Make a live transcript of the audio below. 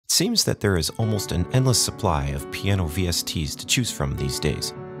It seems that there is almost an endless supply of piano VSTs to choose from these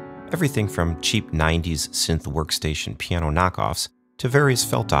days. Everything from cheap 90s synth workstation piano knockoffs to various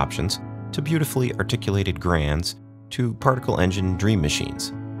felt options to beautifully articulated grands to particle engine dream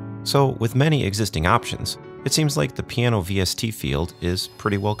machines. So with many existing options, it seems like the piano VST field is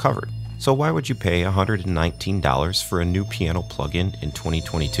pretty well covered. So why would you pay $119 for a new piano plugin in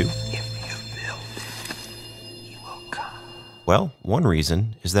 2022? Well, one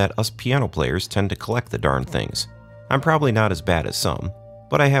reason is that us piano players tend to collect the darn things. I'm probably not as bad as some,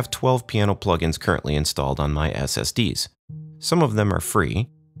 but I have 12 piano plugins currently installed on my SSDs. Some of them are free,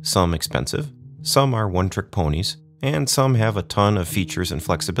 some expensive, some are one-trick ponies, and some have a ton of features and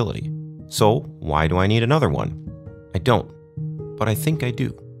flexibility. So why do I need another one? I don't, but I think I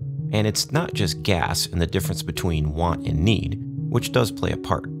do. And it's not just gas and the difference between want and need, which does play a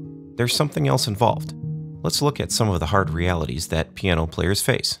part. There's something else involved. Let's look at some of the hard realities that piano players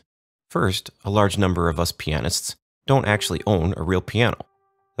face. First, a large number of us pianists don't actually own a real piano.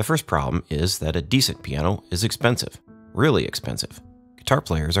 The first problem is that a decent piano is expensive, really expensive. Guitar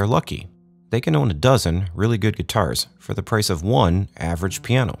players are lucky. They can own a dozen really good guitars for the price of one average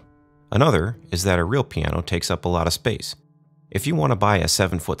piano. Another is that a real piano takes up a lot of space. If you want to buy a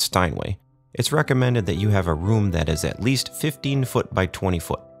 7-foot Steinway, it's recommended that you have a room that is at least 15 foot by 20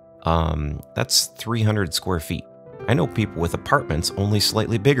 foot. That's 300 square feet. I know people with apartments only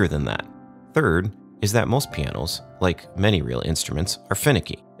slightly bigger than that. Third is that most pianos, like many real instruments, are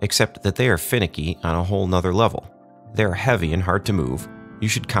finicky, except that they are finicky on a whole nother level. They are heavy and hard to move. You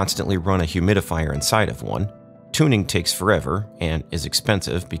should constantly run a humidifier inside of one. Tuning takes forever and is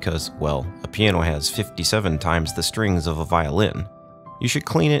expensive because, well, a piano has 57 times the strings of a violin. You should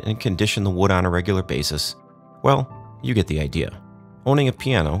clean it and condition the wood on a regular basis. Well, you get the idea. Owning a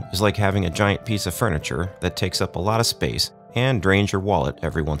piano is like having a giant piece of furniture that takes up a lot of space and drains your wallet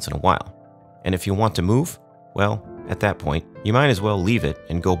every once in a while. And if you want to move, well, at that point, you might as well leave it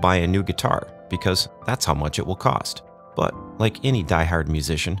and go buy a new guitar, because that's how much it will cost. But like any diehard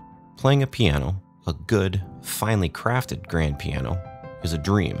musician, playing a piano, a good, finely crafted grand piano, is a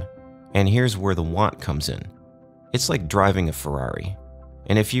dream. And here's where the want comes in. It's like driving a Ferrari.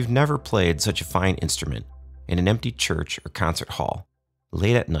 And if you've never played such a fine instrument in an empty church or concert hall,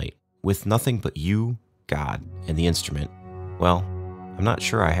 late at night, with nothing but you, God, and the instrument, well, I'm not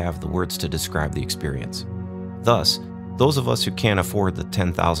sure I have the words to describe the experience. Thus, those of us who can't afford the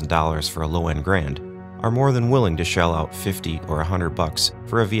 $10,000 for a low-end grand are more than willing to shell out $50 or $100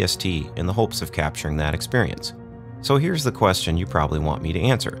 for a VST in the hopes of capturing that experience. So here's the question you probably want me to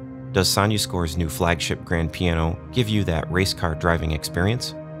answer. Does Sonuscore's new flagship grand piano give you that race car driving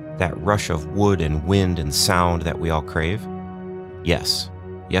experience? That rush of wood and wind and sound that we all crave? Yes.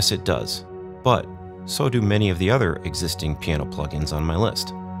 Yes, it does. But so do many of the other existing piano plugins on my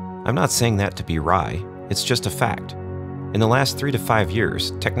list. I'm not saying that to be wry, it's just a fact. In the last 3 to 5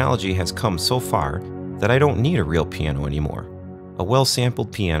 years, technology has come so far that I don't need a real piano anymore. A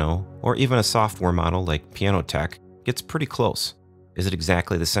well-sampled piano, or even a software model like Pianotech, gets pretty close. Is it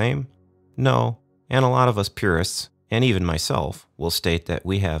exactly the same? No, and a lot of us purists, and even myself, will state that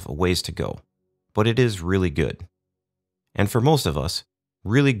we have a ways to go. But it is really good. And for most of us,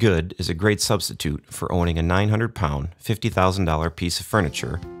 really good is a great substitute for owning a 900-pound, $50,000 piece of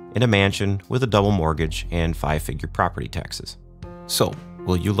furniture in a mansion with a double mortgage and 5-figure property taxes. So,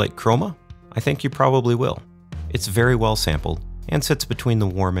 will you like Chroma? I think you probably will. It's very well sampled and sits between the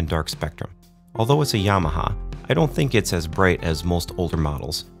warm and dark spectrum. Although it's a Yamaha, I don't think it's as bright as most older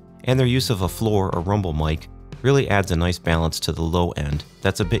models, and their use of a floor or rumble mic really adds a nice balance to the low end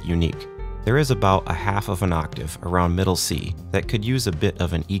that's a bit unique. There is about a half of an octave around middle C that could use a bit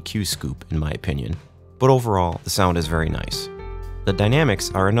of an EQ scoop in my opinion, but overall the sound is very nice. The dynamics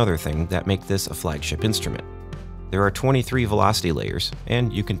are another thing that make this a flagship instrument. There are 23 velocity layers,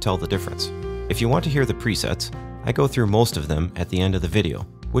 and you can tell the difference. If you want to hear the presets, I go through most of them at the end of the video,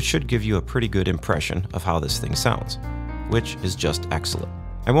 which should give you a pretty good impression of how this thing sounds, which is just excellent.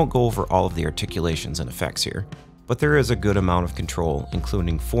 I won't go over all of the articulations and effects here, but there is a good amount of control,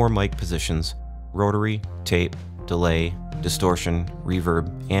 including 4 mic positions, rotary, tape, delay, distortion, reverb,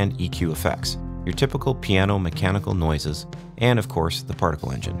 and EQ effects, your typical piano mechanical noises, and of course the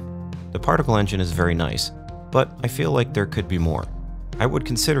particle engine. The particle engine is very nice, but I feel like there could be more. I would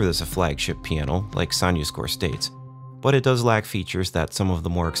consider this a flagship piano, like Sonuscore states, but it does lack features that some of the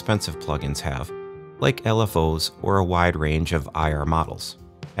more expensive plugins have, like LFOs or a wide range of IR models.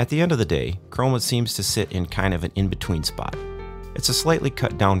 At the end of the day, Chroma seems to sit in kind of an in-between spot. It's a slightly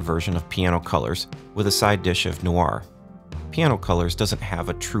cut-down version of Piano Colors with a side dish of Noir. Piano Colors doesn't have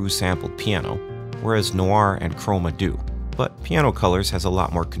a true sampled piano, whereas Noir and Chroma do. but Piano Colors has a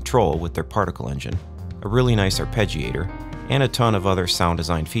lot more control with their particle engine, a really nice arpeggiator, and a ton of other sound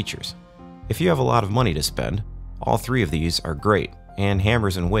design features. If you have a lot of money to spend, all three of these are great, and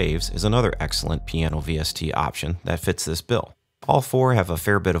Hammers and Waves is another excellent piano VST option that fits this bill. All four have a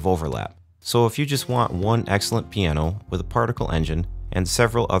fair bit of overlap, so if you just want one excellent piano with a particle engine and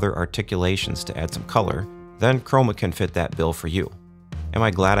several other articulations to add some color, then Chroma can fit that bill for you. Am I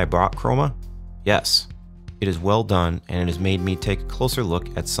glad I bought Chroma? Yes. It is well done, and it has made me take a closer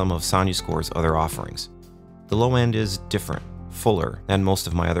look at some of Sonuscore's other offerings. The low end is different, fuller than most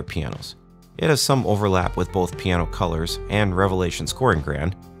of my other pianos. It has some overlap with both Piano Colors and Revelation Scoring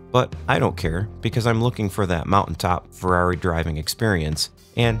Grand, but I don't care because I'm looking for that mountaintop Ferrari driving experience,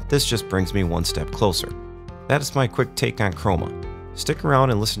 and this just brings me one step closer. That is my quick take on Chroma. Stick around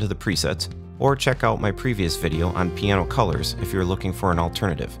and listen to the presets, or check out my previous video on Piano Colors if you're looking for an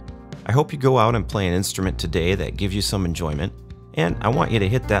alternative. I hope you go out and play an instrument today that gives you some enjoyment, and I want you to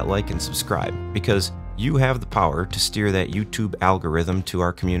hit that like and subscribe because you have the power to steer that YouTube algorithm to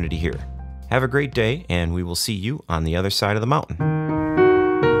our community here. Have a great day, and we will see you on the other side of the mountain.